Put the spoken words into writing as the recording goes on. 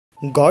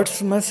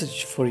God's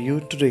message for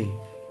you today.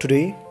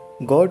 Today,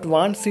 God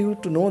wants you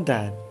to know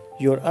that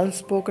your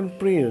unspoken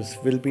prayers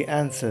will be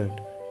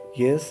answered.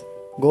 Yes,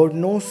 God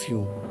knows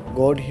you,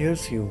 God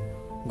hears you,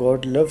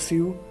 God loves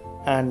you,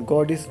 and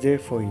God is there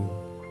for you.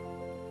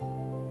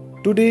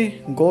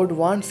 Today, God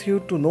wants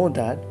you to know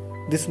that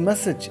this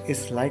message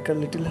is like a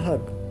little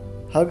hug.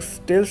 Hugs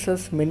tells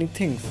us many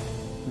things,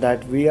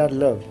 that we are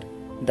loved,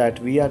 that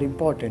we are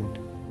important.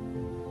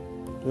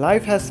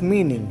 Life has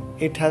meaning,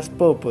 it has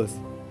purpose,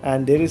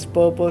 and there is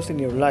purpose in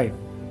your life.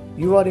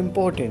 You are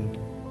important.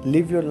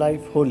 Live your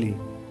life holy.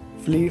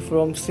 Flee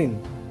from sin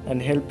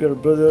and help your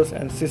brothers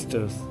and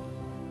sisters.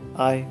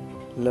 I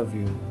love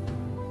you.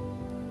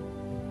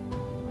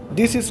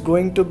 This is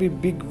going to be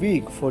big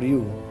week for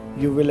you.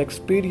 You will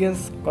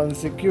experience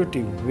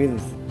consecutive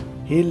wins,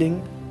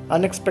 healing,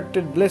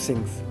 unexpected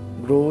blessings,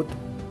 growth,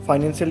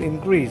 financial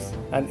increase,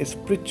 and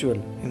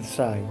spiritual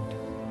insight.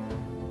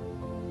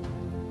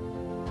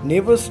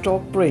 Never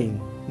stop praying,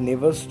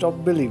 never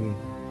stop believing.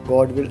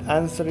 God will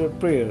answer your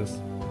prayers.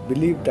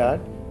 Believe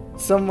that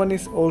someone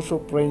is also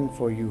praying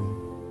for you.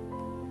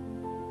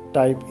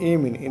 Type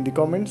Amen in the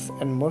comments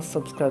and must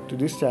subscribe to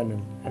this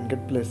channel and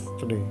get blessed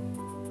today.